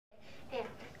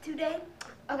today.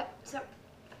 Okay, so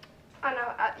I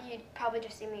know you'd probably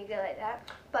just see me go like that,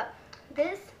 but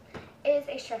this is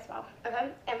a stress ball, okay?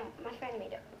 And my friend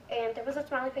made it, and there was a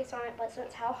smiley face on it, but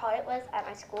since how hot it was at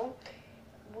my school,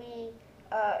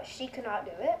 she could not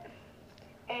do it.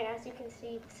 And as you can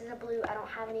see, this is a blue. I don't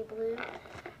have any blue,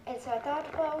 and so I thought,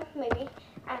 well, maybe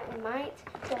I might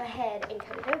go ahead and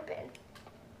cut it open.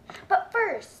 But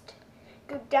first,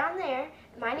 go down there.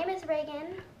 My name is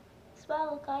Reagan. That's what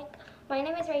I look like. My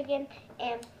name is Reagan,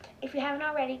 and if you haven't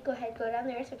already, go ahead, go down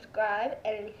there, subscribe,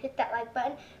 and hit that like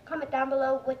button. Comment down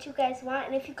below what you guys want,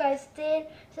 and if you guys did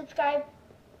subscribe,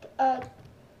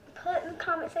 put in the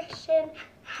comment section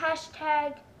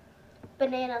hashtag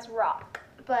bananas rock.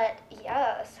 But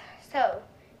yes, so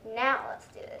now let's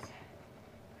do this.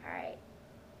 All right.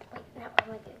 Wait, now I'm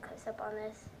gonna get a close up on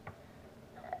this.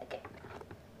 Okay.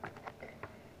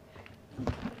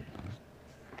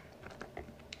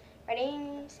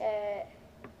 Ready, set.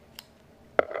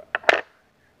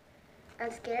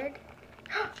 I'm scared.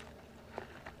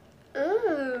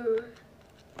 Ooh.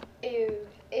 Ew.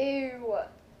 Ew.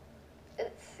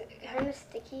 It's kind of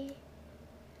sticky.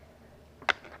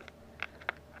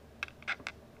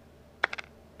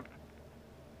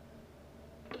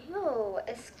 Ew,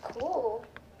 it's cool.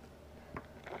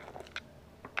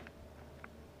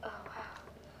 Oh, wow.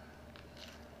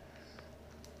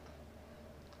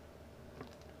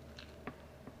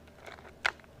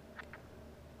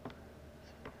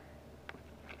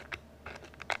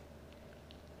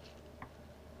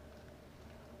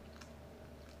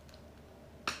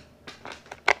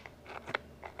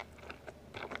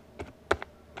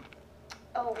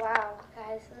 Oh wow,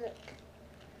 guys, look.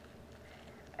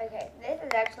 Okay, this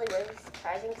is actually really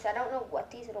surprising because I don't know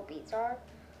what these little beads are.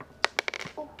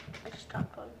 Oh, I just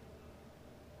dropped one.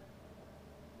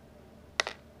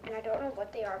 And I don't know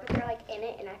what they are, but they're like in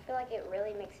it, and I feel like it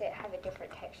really makes it have a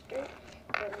different texture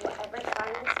than whatever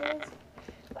slime this is.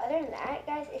 But other than that,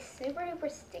 guys, it's super duper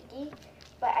sticky,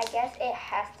 but I guess it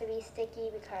has to be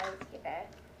sticky because, you know.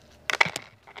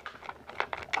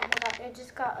 Oh my gosh, it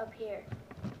just got up here.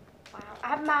 Wow. I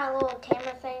have my little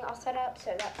camera thing all set up,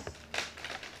 so that's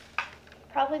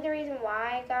probably the reason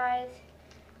why, guys.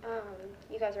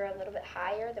 You guys are a little bit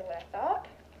higher than what I thought.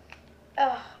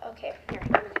 Oh, okay. Here,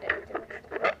 let me get it through.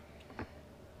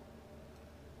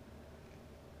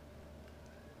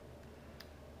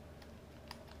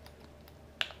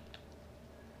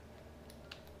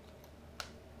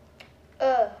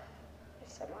 There's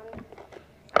some on it.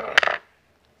 Right.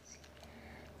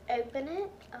 Open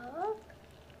it up.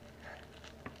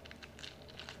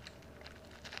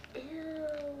 Ew.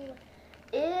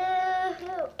 Ew.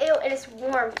 Ew, and it's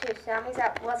warm too, so that means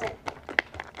that wasn't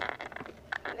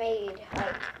made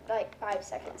like 5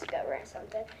 seconds ago or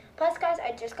something. Plus, guys,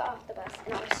 I just got off the bus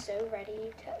and I was so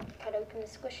ready to cut open the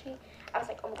squishy. I was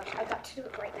like, oh my gosh, I got to do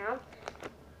it right now.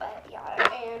 But yeah,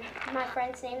 and my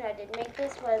friend's name that did make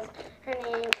this was, her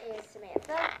name is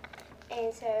Samantha.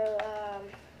 And so,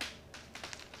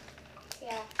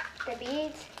 yeah, the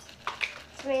beads,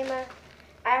 Samantha,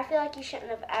 I feel like you shouldn't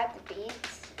have added the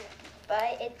beads,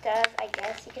 but it does, I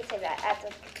guess you could say that adds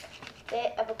a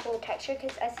bit of a cool texture,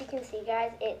 because as you can see,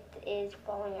 guys, it is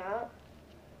falling out.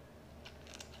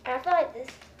 And I feel like this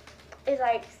is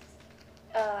like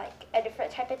a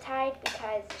different type of Tide,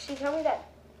 because she told me that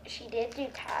she did do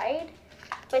Tide,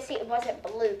 but see, it wasn't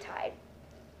blue Tide.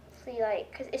 See,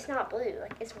 like, because it's not blue,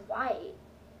 like, it's white,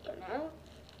 you know?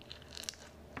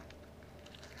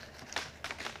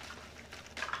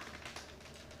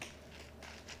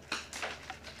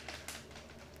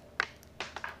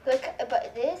 Look,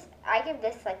 but this, I give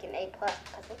this like an A+, because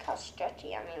look how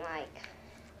stretchy. I mean, like,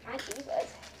 my divas.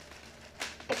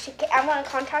 If she, I want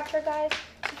to contact her, guys,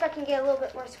 see if I can get a little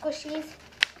bit more squishies.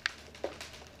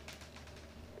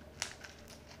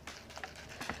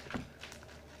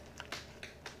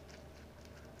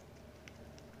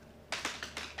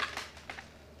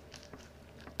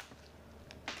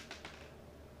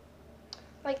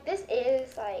 Like, this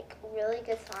is like really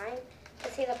good slime.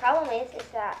 But see, the problem is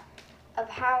that of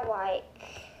how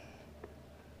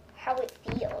it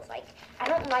feels. Like, I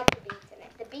don't like the beads in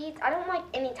it. The beads, I don't like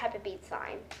any type of bead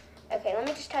slime. Okay, let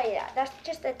me just tell you that. That's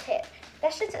just a tip.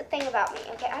 That's just a thing about me,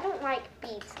 okay? I don't like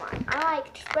bead slime. I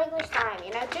like just regular slime,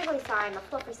 you know, jiggly slime or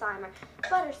fluffy slime or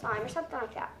butter slime or something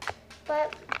like that.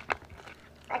 But,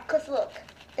 because look,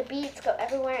 the beads go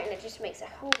everywhere and it just makes a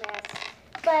whole mess.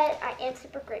 But I am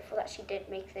super grateful that she did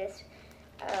make this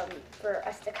for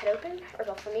us to cut open, or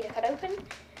well, for me to cut open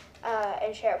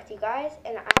and share it with you guys.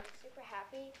 And I'm super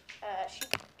happy. She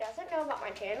doesn't know about my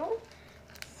channel,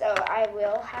 so I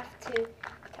will have to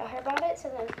tell her about it. So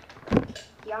then,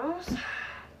 yums.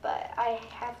 But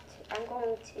I'm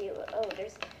going to, oh,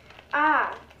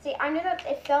 see, I knew that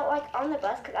it felt like on the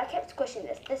bus because I kept squishing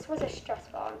this. This was a stress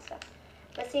ball and stuff.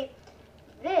 But see,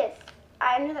 this,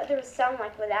 I knew that there was some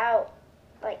like without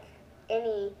like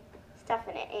any stuff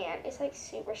in it, and it's like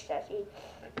super stretchy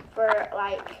for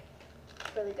like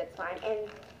really good slime. And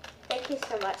thank you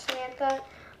so much, Samantha.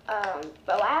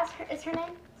 Boaz is her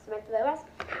name, Samantha Boaz.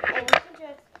 And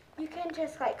you can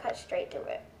just like cut straight through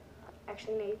it.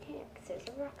 Actually, no, you can't because there's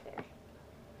a rock there.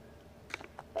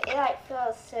 But it like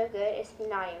feels so good. It's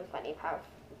not even funny how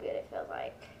good it feels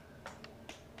like.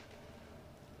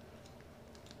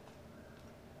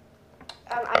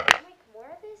 I will make more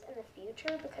of this in the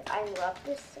future because I love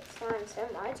this slime so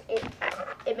much.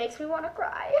 It makes me want to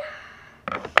cry.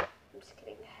 I'm just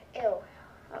kidding. Ew.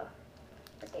 Oh,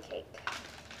 birthday cake.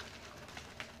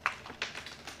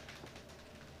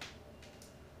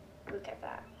 Look at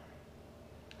that.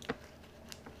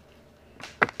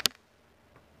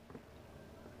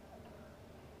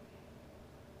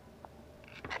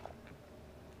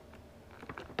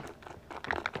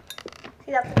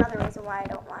 See, that's another reason why I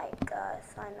don't like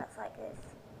slime that's like this.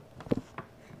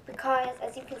 Because,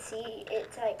 as you can see,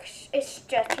 it's like, it's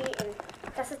stretchy, and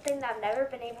that's the thing that I've never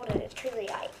been able to truly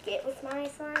like get with my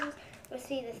slimes. But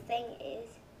see, the thing is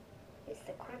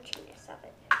the crunchiness of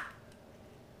it.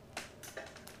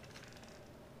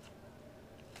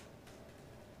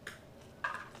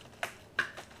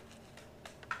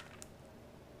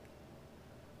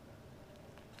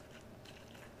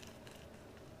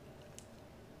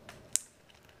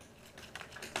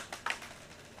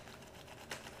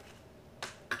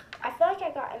 I feel like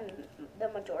I got in the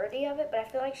majority of it, but I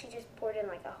feel like she just poured in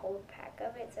like a whole pack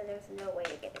of it, so there's no way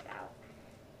to get it out.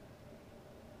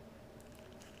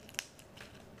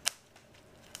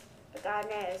 But God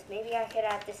knows, maybe I could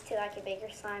add this to like a bigger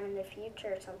slime in the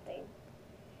future or something.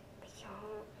 But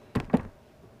y'all,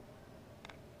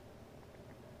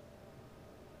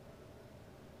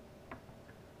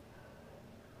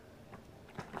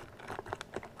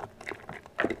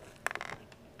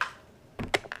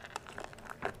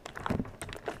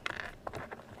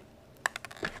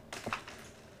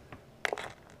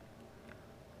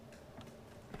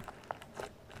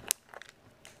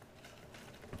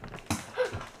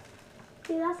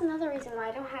 see, that's another reason why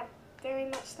I don't have very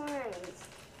much slimes.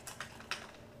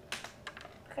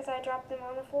 Because I drop them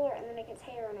on the floor and then it gets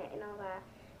hair on it and all that.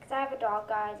 Because I have a dog,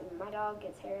 guys, and my dog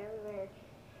gets hair everywhere.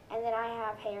 And then I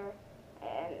have hair,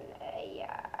 and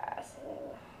yeah,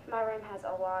 so my room has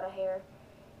a lot of hair.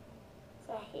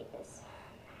 So I hate this.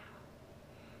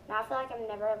 Now I feel like I'm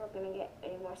never ever going to get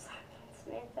any more slime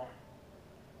from Samantha.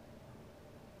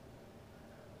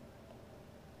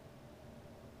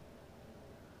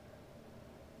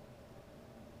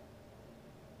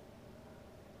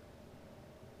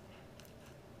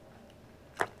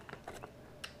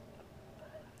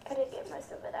 I did get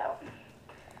most of it out.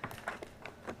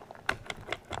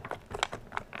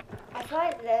 I feel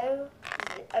like though,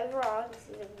 overall this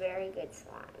is a very good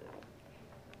slime.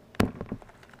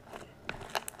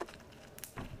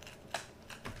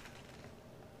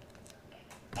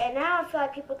 And now I feel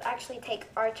like people actually take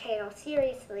our channel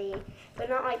seriously, but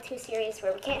not like too serious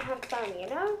where we can't have fun, you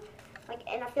know? Like,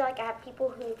 and I feel like I have people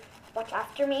who watch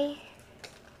after me.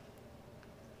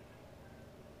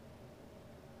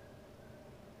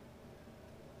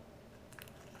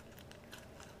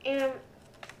 And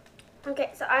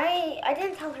okay, so I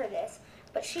didn't tell her this,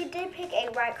 but she did pick a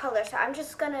right color, so I'm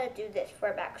just gonna do this for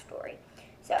a backstory.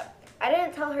 So I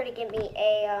didn't tell her to give me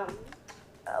a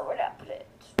where did I put it?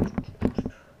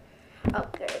 Oh,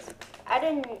 there it is.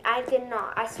 I did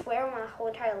not. I swear on my whole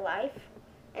entire life,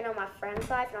 and on my friend's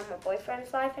life, and on my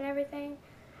boyfriend's life and everything,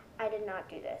 I did not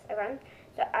do this. Okay?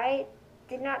 So I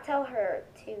did not tell her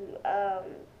to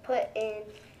put in,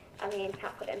 I did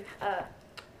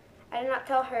not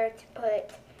tell her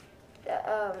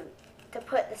to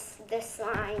put this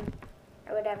slime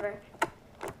or whatever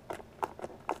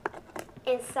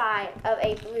inside of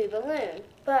a blue balloon.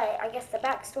 But I guess the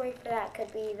backstory for that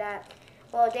could be that,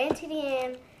 well,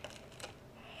 DanTDM,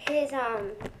 his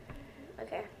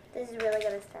okay, this is really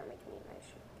gonna start making me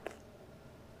emotional.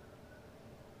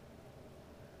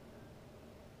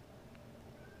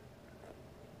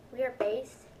 We are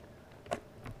based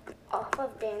off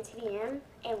of DanTDM,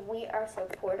 and we are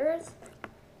supporters.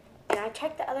 And I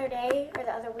checked the other day, or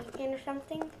the other weekend or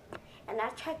something, and I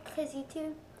checked his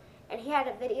YouTube, and he had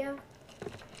a video.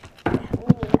 We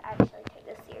need to actually take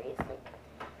this seriously.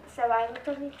 So I looked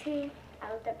on YouTube,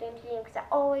 I looked up DanTDM because I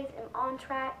always am on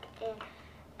track and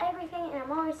everything, and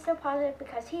I'm always so positive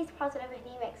because he's positive and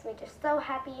he makes me just so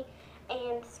happy,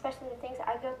 and especially the things that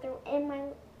I go through in my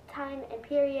time and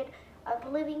period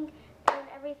of living and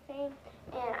everything,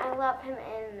 and I love him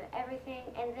and everything.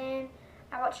 And then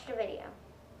I watched a video,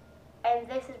 and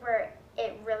this is where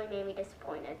it really made me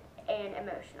disappointed and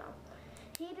emotional.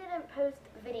 He didn't post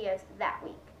videos that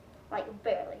week, like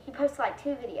barely. He posted like 2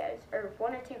 videos, or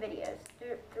 1 or 2 videos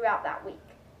throughout that week.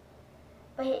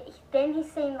 But then he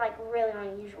seemed like really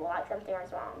unusual, like something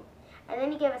was wrong. And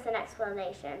then he gave us an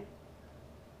explanation.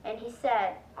 And he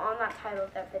said on that title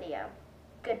of that video,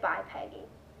 "Goodbye, Peggy."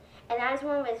 And that is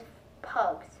one of his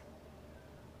pugs.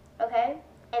 Okay?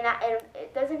 And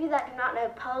those of you that do not know,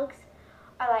 pugs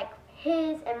are like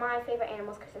his and my favorite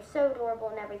animals because they're so adorable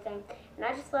and everything. And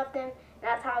I just love them. And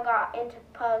that's how I got into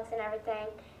pugs and everything.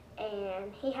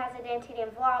 And he has a Dan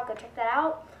TDM vlog. Go check that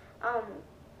out.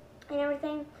 And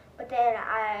everything. But then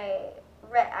I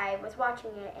was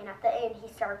watching it, and at the end he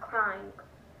started crying,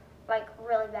 like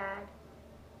really bad.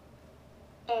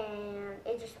 And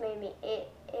it just made me, it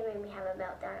made me have a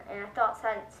meltdown. And I thought,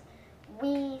 since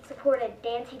we supported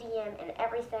Dan TDM and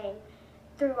everything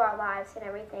through our lives and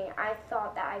everything, I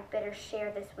thought that I better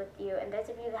share this with you. And those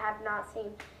of you that have not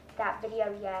seen that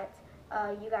video yet,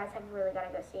 you guys have really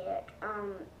got to go see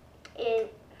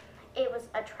it. It was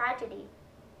a tragedy.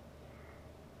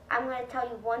 I'm going to tell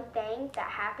you one thing that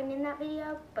happened in that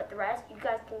video, but the rest you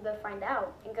guys can go find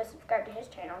out and go subscribe to his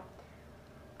channel.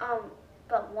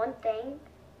 But one thing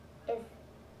is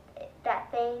that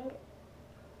thing,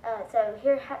 so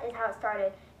here is how it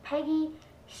started. Peggy,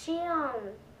 she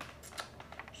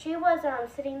was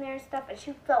sitting there and stuff, and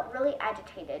she felt really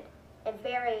agitated and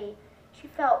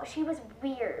she was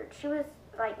weird. She was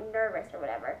like nervous or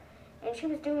whatever, and she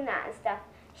was doing that and stuff.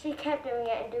 She kept doing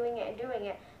it and doing it and doing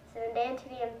it. So then Dan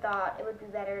TDM thought it would be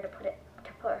better to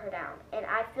put her down, and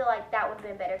I feel like that would have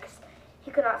been better because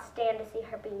he could not stand to see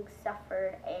her being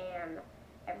suffered and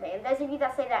everything. And those of you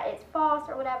that say that it's false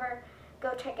or whatever,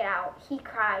 go check it out. He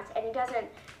cries, and he doesn't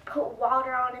put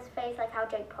water on his face like how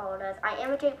Jake Paul does. I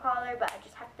am a Jake Pauler, but I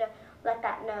just have to let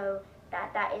that know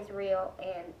that that is real,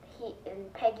 and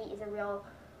Peggy is a real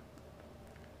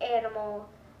animal.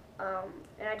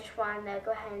 And I just wanted to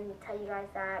go ahead and tell you guys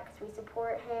that because we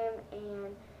support him,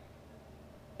 and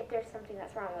if there's something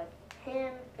that's wrong with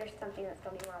him, there's something that's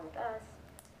going to be wrong with us.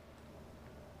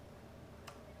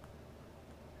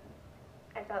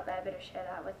 I felt that I better share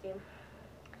that with you.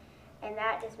 And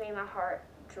that just made my heart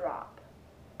drop.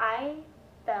 I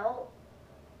felt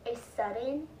a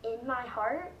sudden in my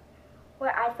heart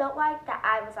where I felt like that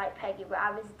I was like Peggy, where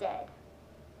I was dead.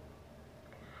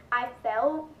 I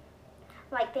felt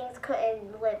like things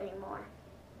couldn't live anymore.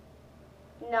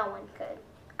 No one could.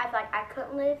 I felt like I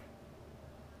couldn't live.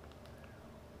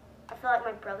 I felt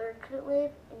like my brother couldn't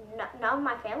live. And none of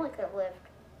my family could have lived.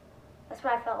 That's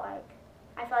what I felt like.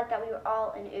 I felt like that we were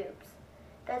all in OOPS.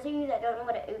 Those of you that don't know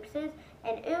what an OOPS is,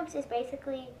 an OOPS is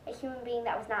basically a human being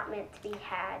that was not meant to be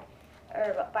had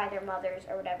or by their mothers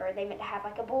or whatever. They meant to have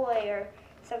like a boy or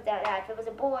something like that. If it was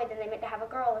a boy, then they meant to have a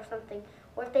girl or something.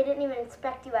 Or if they didn't even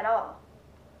expect you at all.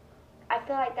 I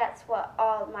feel like that's what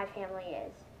all of my family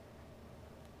is.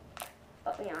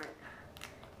 But we aren't.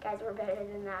 Guys, we're better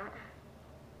than that.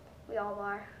 We all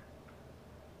are.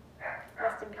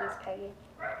 Rest in peace, Peggy.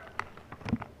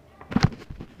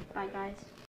 Bye, guys.